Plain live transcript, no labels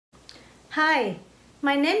Hi,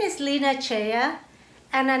 my name is Lena Chea,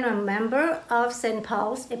 and I'm a member of St.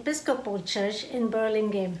 Paul's Episcopal Church in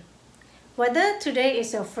Burlingame. Whether today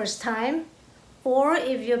is your first time, or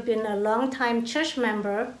if you've been a long-time church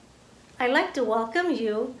member, I'd like to welcome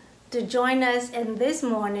you to join us in this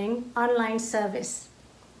morning online service.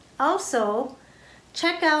 Also,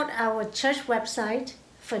 check out our church website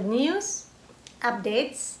for news,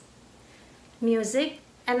 updates, music,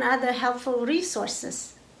 and other helpful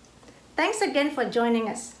resources. Thanks again for joining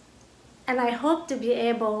us, and I hope to be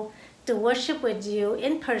able to worship with you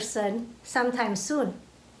in person sometime soon.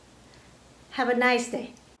 Have a nice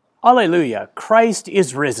day. Alleluia, Christ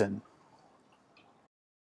is risen.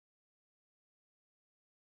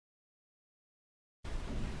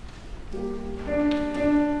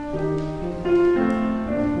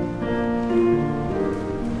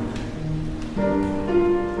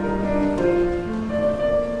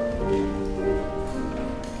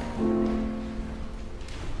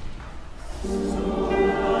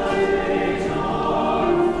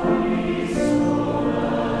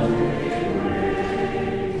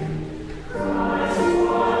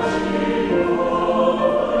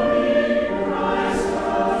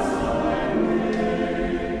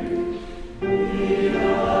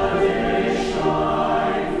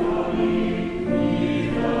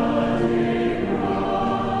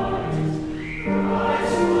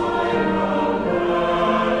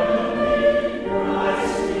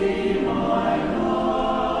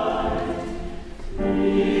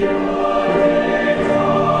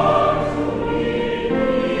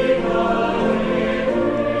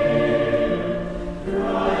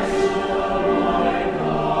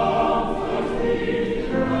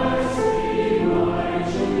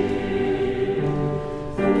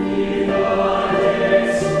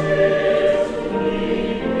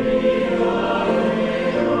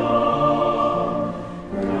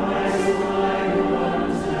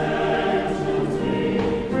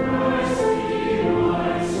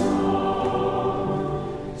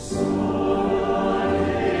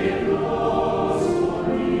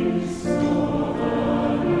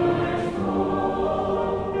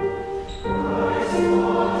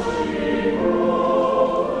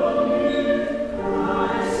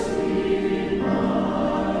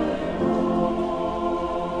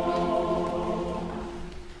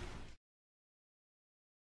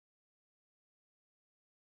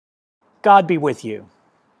 God be with you.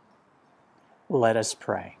 Let us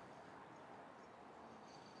pray.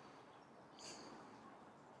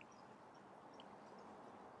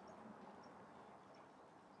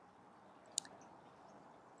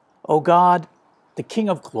 O God, the King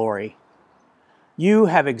of glory, you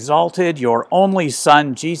have exalted your only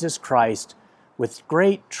Son, Jesus Christ, with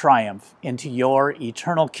great triumph into your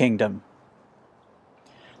eternal kingdom.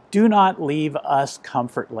 Do not leave us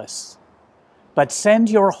comfortless, but send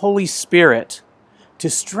your Holy Spirit to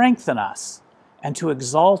strengthen us and to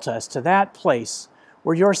exalt us to that place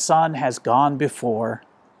where your Son has gone before,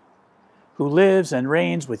 who lives and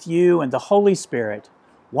reigns with you and the Holy Spirit,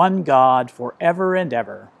 one God, forever and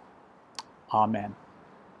ever. Amen.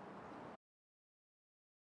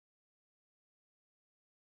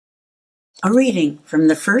 A reading from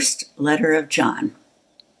the first letter of John.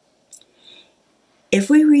 If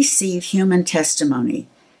we receive human testimony,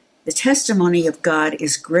 the testimony of God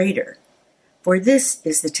is greater, for this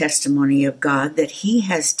is the testimony of God that he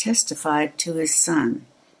has testified to his Son.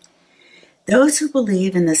 Those who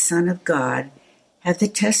believe in the Son of God have the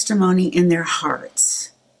testimony in their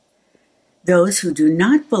hearts. Those who do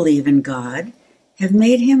not believe in God have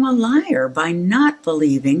made him a liar by not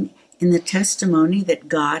believing in the testimony that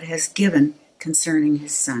God has given concerning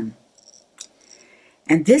his Son.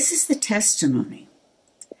 And this is the testimony.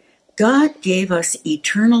 God gave us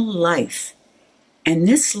eternal life, and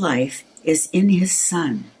this life is in his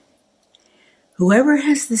Son. Whoever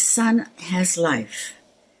has the Son has life.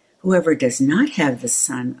 Whoever does not have the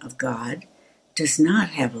Son of God does not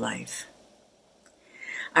have life.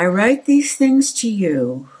 I write these things to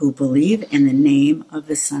you who believe in the name of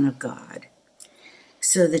the Son of God,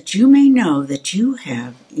 so that you may know that you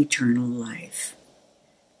have eternal life.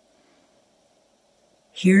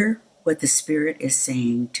 Hear what the Spirit is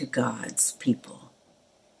saying to God's people.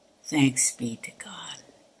 Thanks be to God.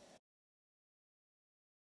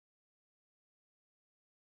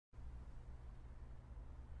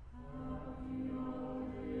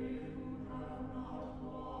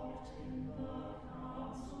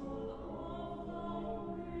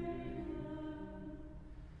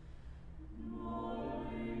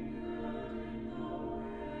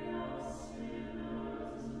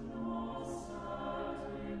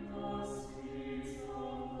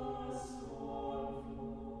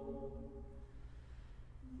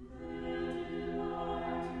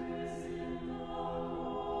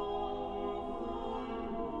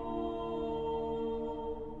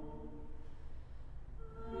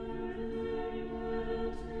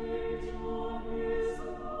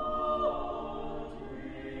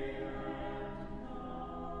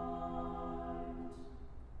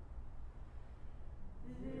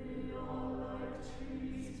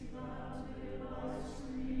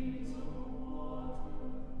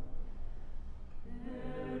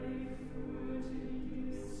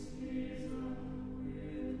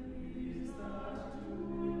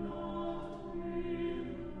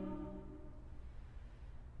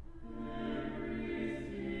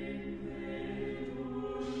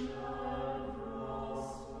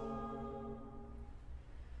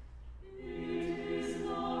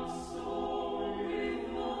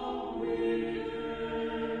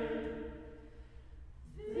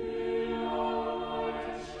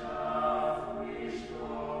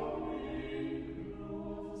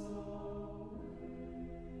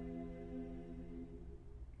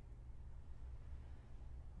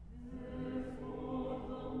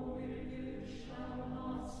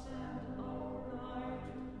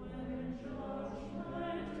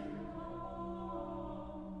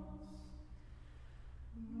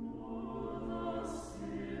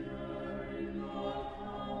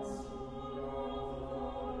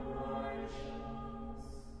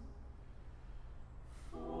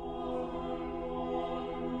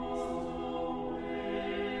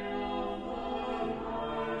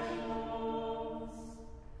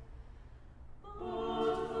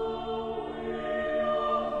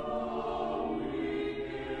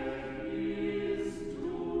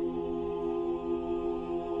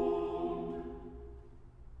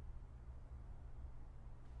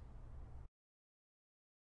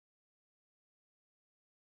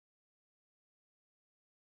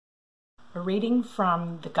 A reading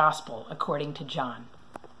from the Gospel according to John.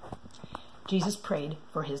 Jesus prayed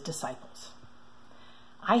for his disciples.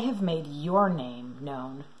 I have made your name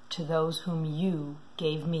known to those whom you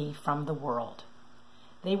gave me from the world.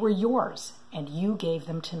 They were yours, and you gave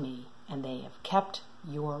them to me, and they have kept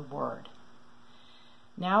your word.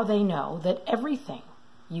 Now they know that everything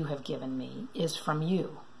you have given me is from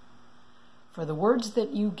you. For the words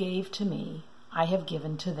that you gave to me, I have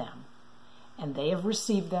given to them, and they have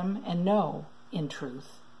received them and know, in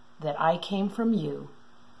truth, that I came from you,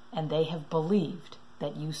 and they have believed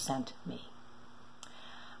that you sent me.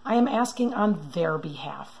 I am asking on their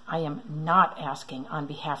behalf. I am not asking on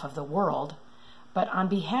behalf of the world, but on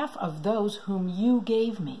behalf of those whom you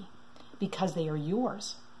gave me, because they are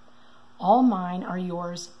yours. All mine are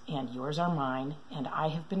yours, and yours are mine, and I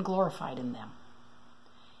have been glorified in them.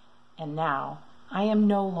 And now I am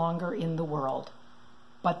no longer in the world,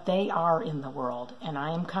 but they are in the world, and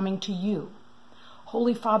I am coming to you.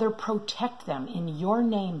 Holy Father, protect them in your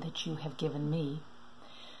name that you have given me,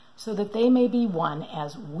 so that they may be one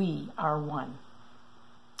as we are one.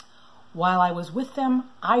 While I was with them,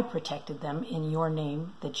 I protected them in your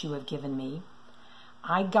name that you have given me.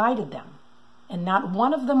 I guided them, and not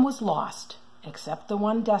one of them was lost, except the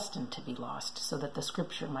one destined to be lost, so that the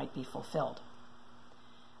scripture might be fulfilled.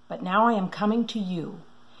 But now I am coming to you,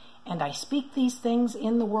 and I speak these things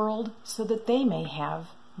in the world so that they may have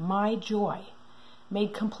my joy,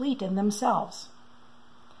 made complete in themselves.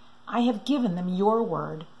 I have given them your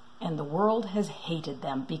word, and the world has hated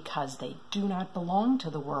them because they do not belong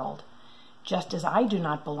to the world, just as I do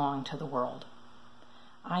not belong to the world.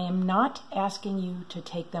 I am not asking you to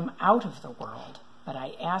take them out of the world, but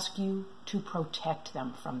I ask you to protect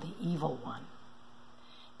them from the evil one.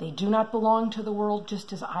 They do not belong to the world,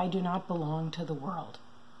 just as I do not belong to the world.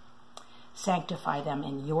 Sanctify them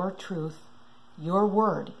in your truth. Your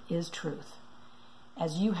word is truth.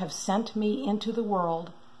 As you have sent me into the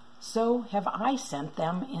world, so have I sent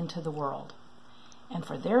them into the world. And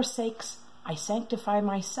for their sakes I sanctify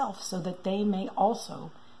myself, so that they may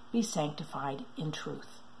also be sanctified in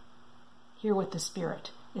truth. Hear what the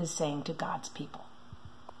Spirit is saying to God's people.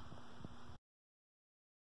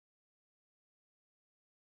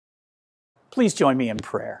 Please join me in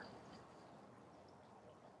prayer.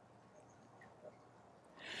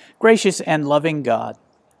 Gracious and loving God,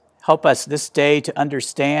 help us this day to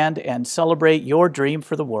understand and celebrate your dream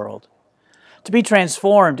for the world, to be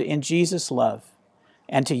transformed in Jesus' love,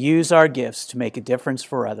 and to use our gifts to make a difference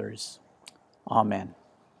for others. Amen.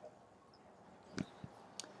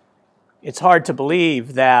 It's hard to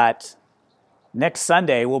believe that next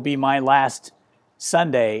Sunday will be my last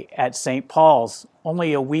Sunday at St. Paul's,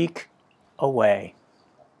 only a week away.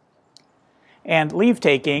 And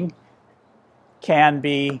leave-taking can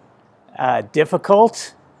be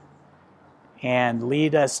difficult and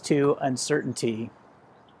lead us to uncertainty.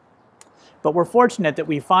 But we're fortunate that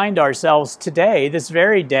we find ourselves today, this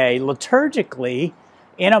very day, liturgically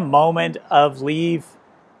in a moment of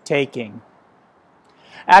leave-taking.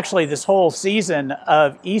 Actually, this whole season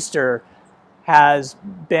of Easter has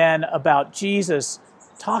been about Jesus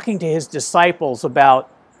talking to his disciples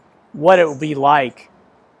about what it will be like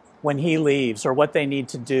when he leaves, or what they need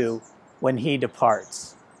to do when he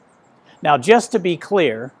departs. Now, just to be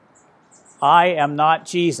clear, I am not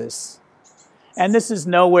Jesus, and this is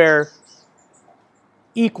nowhere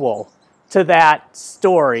equal to that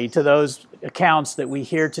story, to those accounts that we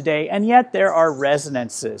hear today, and yet there are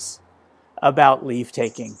resonances about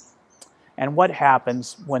leave-taking and what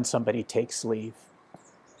happens when somebody takes leave.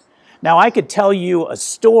 Now, I could tell you a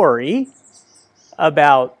story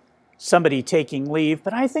about somebody taking leave,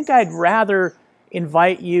 but I think I'd rather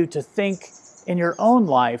invite you to think in your own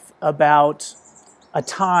life about a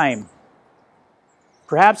time.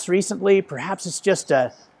 Perhaps recently, perhaps it's just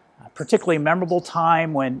a particularly memorable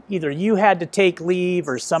time when either you had to take leave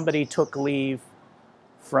or somebody took leave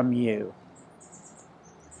from you.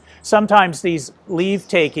 Sometimes these leave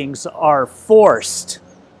takings are forced,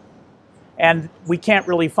 and we can't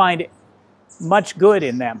really find much good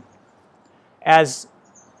in them, as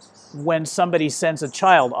when somebody sends a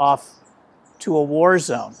child off to a war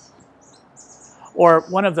zone, or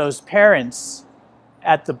one of those parents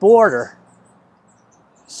at the border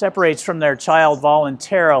separates from their child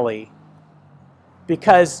voluntarily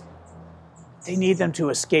because they need them to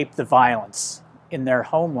escape the violence in their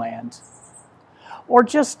homeland, or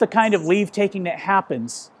just the kind of leave-taking that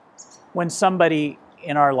happens when somebody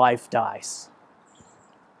in our life dies.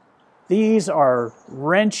 These are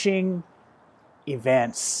wrenching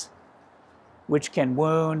events which can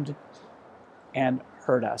wound and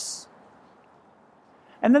hurt us.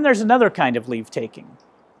 And then there's another kind of leave-taking.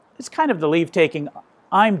 It's kind of the leave-taking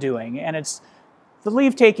I'm doing, and it's the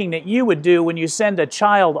leave-taking that you would do when you send a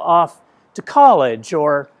child off to college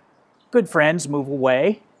or good friends move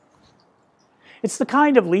away. It's the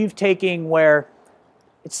kind of leave-taking where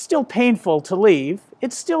it's still painful to leave,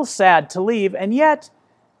 it's still sad to leave, and yet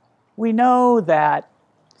we know that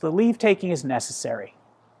the leave-taking is necessary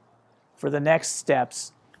for the next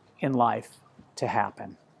steps in life to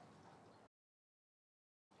happen.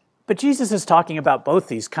 But Jesus is talking about both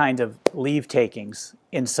these kinds of leave-takings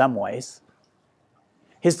in some ways.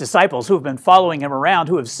 His disciples who have been following him around,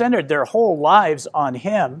 who have centered their whole lives on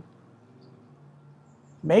him,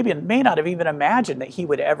 may not have even imagined that he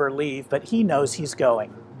would ever leave, but he knows he's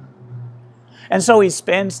going. And so he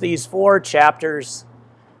spends these 4 chapters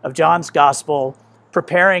of John's Gospel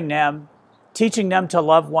preparing them, teaching them to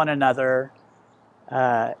love one another,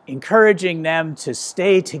 encouraging them to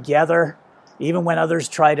stay together, even when others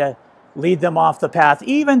try to lead them off the path,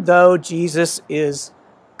 even though Jesus is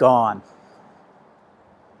gone.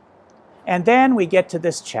 And then we get to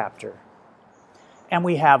this chapter, and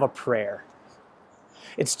we have a prayer.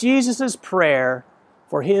 It's Jesus' prayer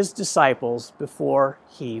for his disciples before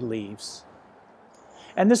he leaves.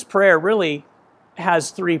 And this prayer really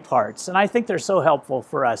has 3 parts, and I think they're so helpful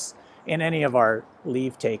for us in any of our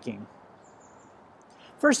leave-taking.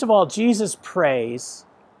 First of all, Jesus prays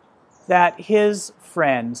that his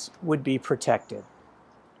friends would be protected.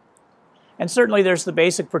 And certainly there's the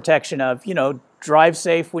basic protection of, drive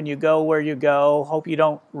safe when you go where you go, hope you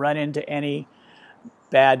don't run into any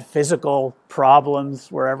bad physical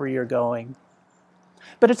problems wherever you're going.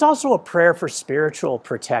 But it's also a prayer for spiritual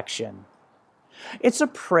protection. It's a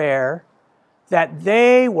prayer that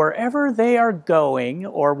they, wherever they are going,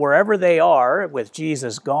 or wherever they are with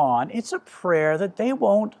Jesus gone, it's a prayer that they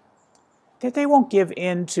won't give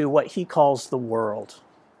in to what he calls the world.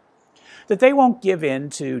 That they won't give in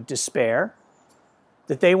to despair,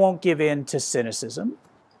 that they won't give in to cynicism,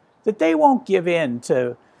 that they won't give in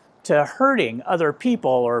to hurting other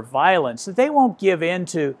people or violence, that they won't give in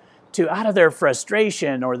to out of their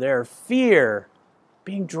frustration or their fear,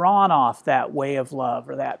 being drawn off that way of love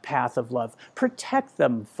or that path of love. Protect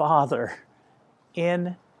them, Father,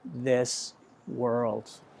 in this world.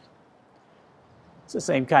 It's the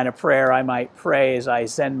same kind of prayer I might pray as I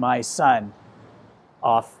send my son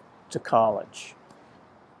off to college.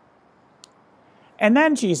 And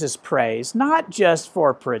then Jesus prays not just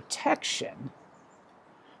for protection,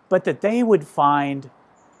 but that they would find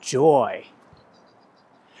joy.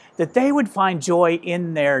 That they would find joy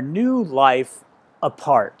in their new life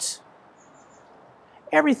apart.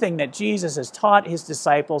 Everything that Jesus has taught his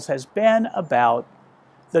disciples has been about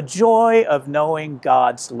the joy of knowing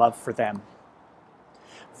God's love for them.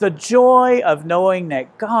 The joy of knowing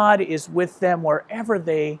that God is with them wherever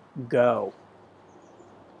they go.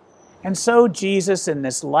 And so Jesus, in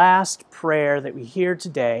this last prayer that we hear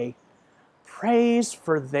today, prays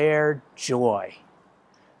for their joy,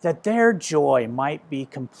 that their joy might be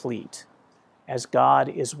complete as God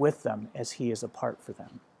is with them, as he is apart for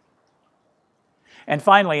them. And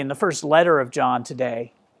finally, in the first letter of John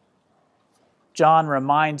today, John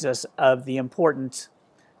reminds us of the important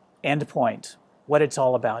end point, what it's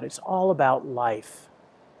all about. It's all about life.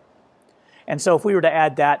 And so if we were to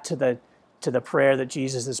add that to the prayer that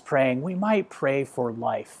Jesus is praying, we might pray for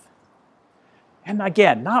life. And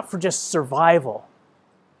again, not for just survival,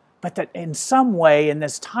 but that in some way, in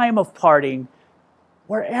this time of parting,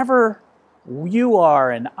 wherever you are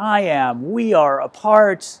and I am, we are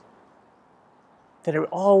apart, that it would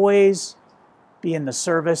always be in the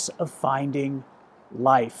service of finding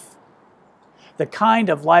life. The kind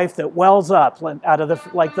of life that wells up out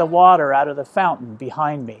of like the water out of the fountain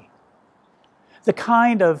behind me. The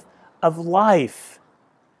kind of life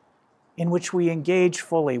in which we engage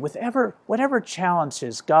fully with whatever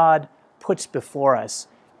challenges God puts before us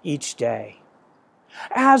each day.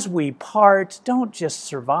 As we part, don't just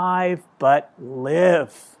survive, but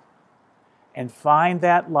live and find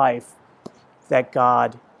that life that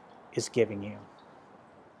God is giving you.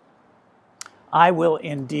 I will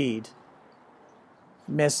indeed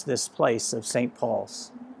miss this place of St.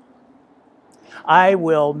 Paul's. I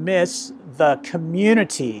will miss the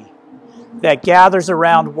community that gathers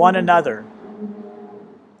around one another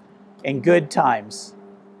in good times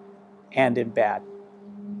and in bad.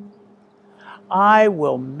 I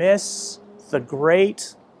will miss the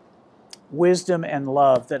great wisdom and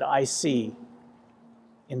love that I see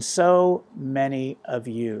in so many of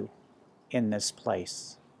you in this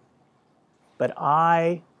place. But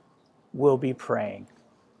I will be praying.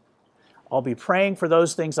 I'll be praying for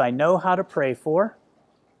those things I know how to pray for,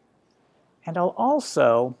 and I'll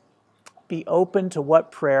also be open to what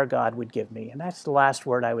prayer God would give me. And that's the last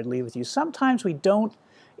word I would leave with you. Sometimes we don't,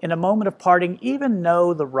 in a moment of parting, even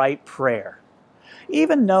know the right prayer,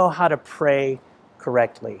 even know how to pray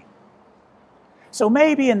correctly. So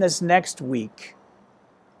maybe in this next week,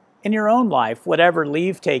 in your own life, whatever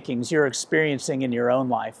leave takings you're experiencing in your own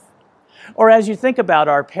life, or as you think about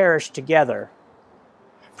our parish together,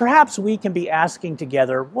 perhaps we can be asking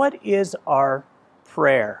together, what is our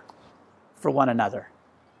prayer for one another?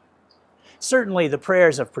 Certainly the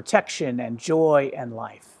prayers of protection and joy and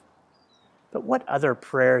life. But what other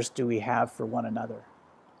prayers do we have for one another?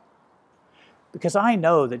 Because I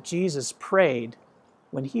know that Jesus prayed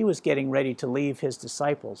when he was getting ready to leave his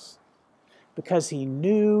disciples, because he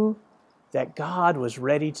knew that God was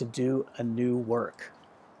ready to do a new work.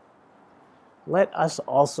 Let us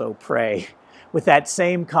also pray with that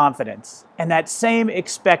same confidence and that same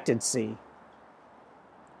expectancy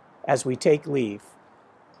as we take leave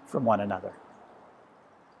from one another.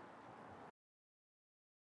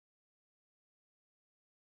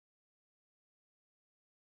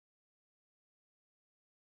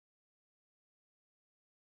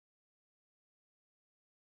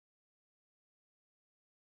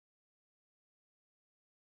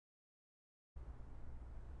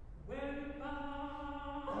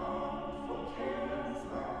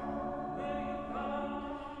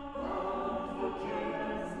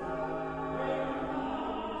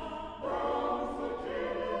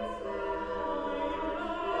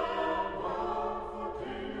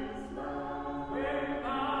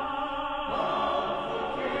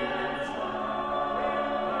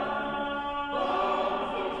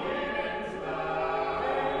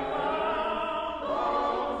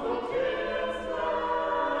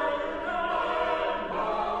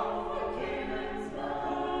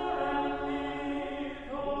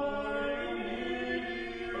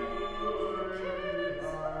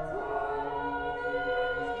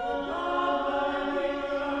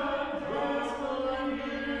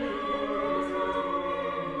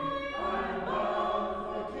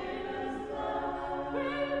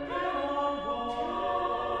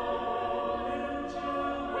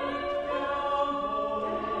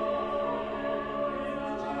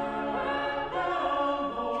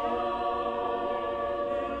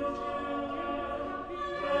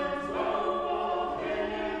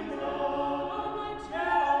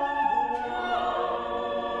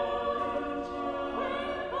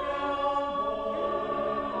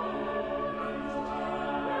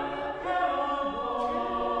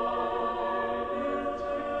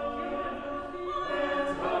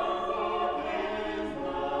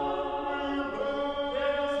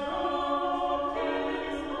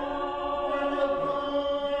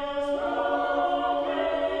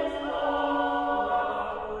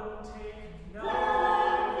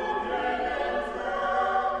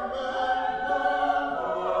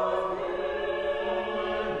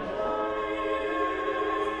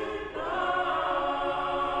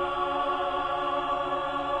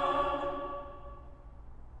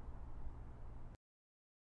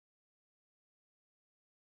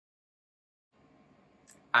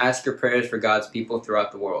 I ask your prayers for God's people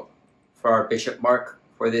throughout the world, for our Bishop Mark,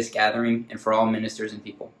 for this gathering, and for all ministers and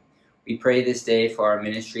people. We pray this day for our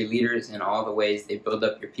ministry leaders and all the ways they build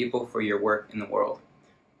up your people for your work in the world.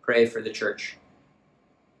 Pray for the church.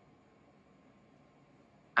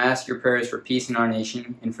 I ask your prayers for peace in our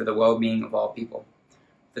nation and for the well-being of all people.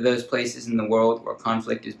 For those places in the world where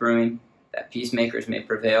conflict is brewing, that peacemakers may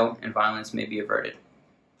prevail and violence may be averted.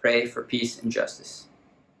 Pray for peace and justice.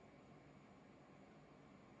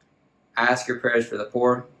 I ask your prayers for the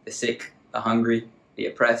poor, the sick, the hungry, the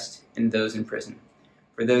oppressed, and those in prison.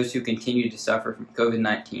 For those who continue to suffer from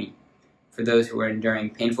COVID-19. For those who are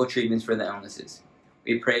enduring painful treatments for the illnesses.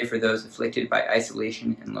 We pray for those afflicted by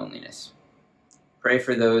isolation and loneliness. Pray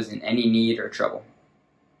for those in any need or trouble.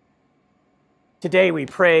 Today we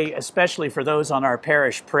pray especially for those on our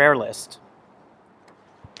parish prayer list.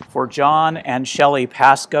 For John and Shelley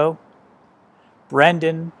Pasco,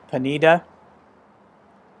 Brendan Panida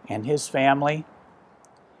and his family,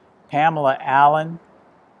 Pamela Allen,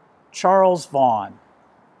 Charles Vaughn,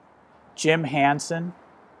 Jim Hansen,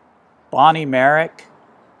 Bonnie Merrick,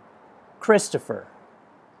 Christopher,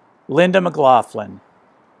 Linda McLaughlin,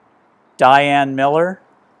 Diane Miller,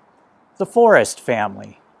 the Forrest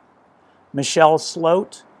family, Michelle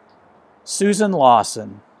Sloat, Susan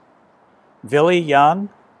Lawson, Billy Young,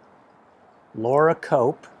 Laura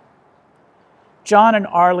Cope, John and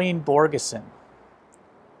Arlene Borgeson,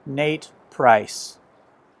 Nate Price,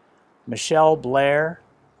 Michelle Blair,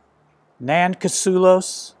 Nan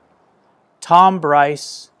Kasulos, Tom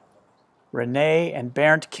Bryce, Renee and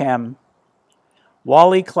Bernd Kem,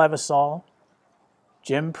 Wally Clevisall,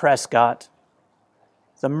 Jim Prescott,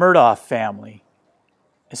 the Murdoch family,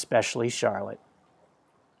 especially Charlotte.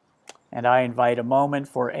 And I invite a moment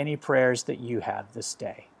for any prayers that you have this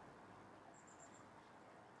day.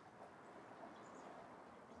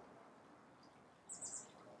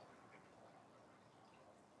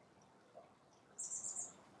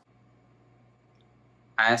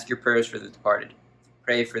 I ask your prayers for the departed.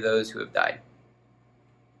 Pray for those who have died.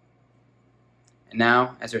 And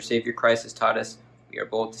now, as our Savior Christ has taught us, we are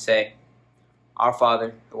bold to say, Our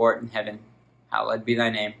Father, who art in heaven, hallowed be thy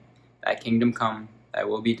name. Thy kingdom come, thy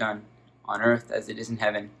will be done, on earth as it is in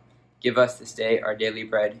heaven. Give us this day our daily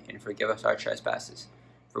bread, and forgive us our trespasses,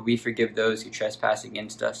 for we forgive those who trespass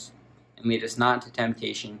against us. And lead us not into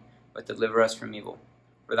temptation, but deliver us from evil.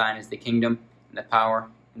 For thine is the kingdom, and the power,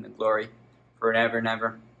 and the glory, forever and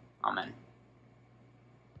ever. Amen.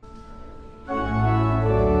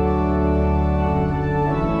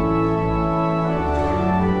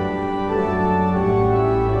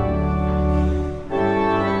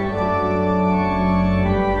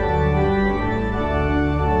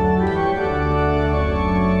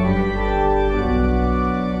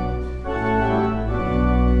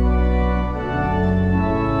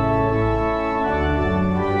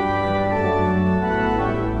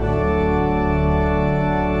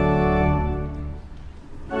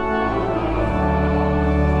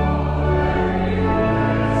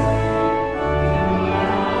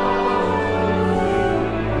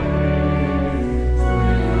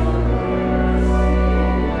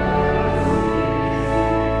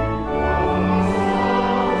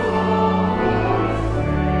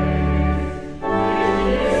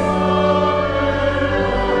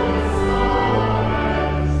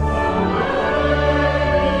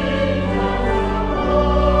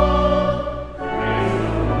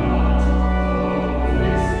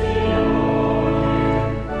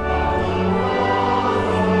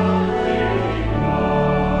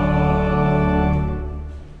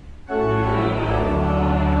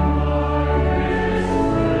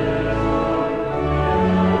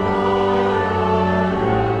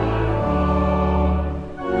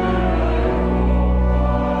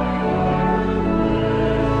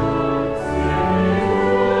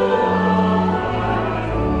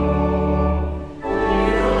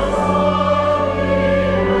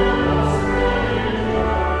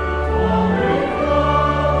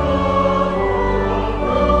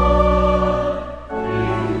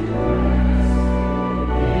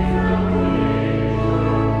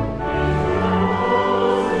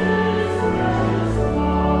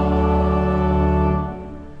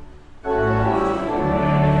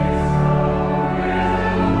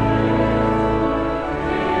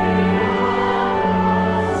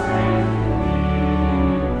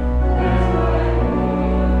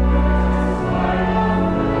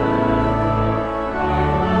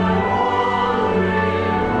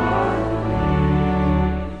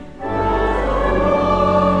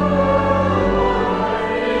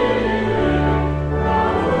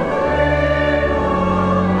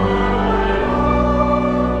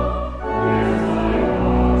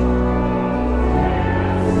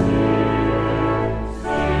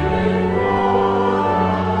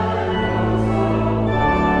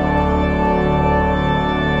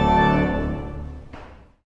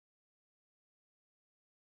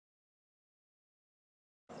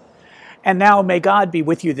 And now may God be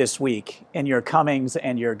with you this week in your comings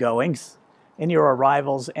and your goings, in your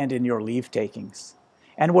arrivals and in your leave-takings.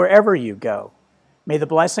 And wherever you go, may the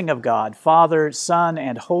blessing of God, Father, Son,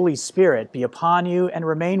 and Holy Spirit be upon you and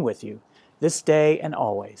remain with you this day and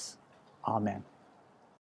always. Amen.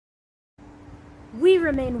 We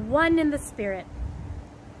remain one in the Spirit.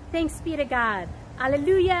 Thanks be to God.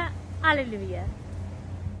 Alleluia, alleluia.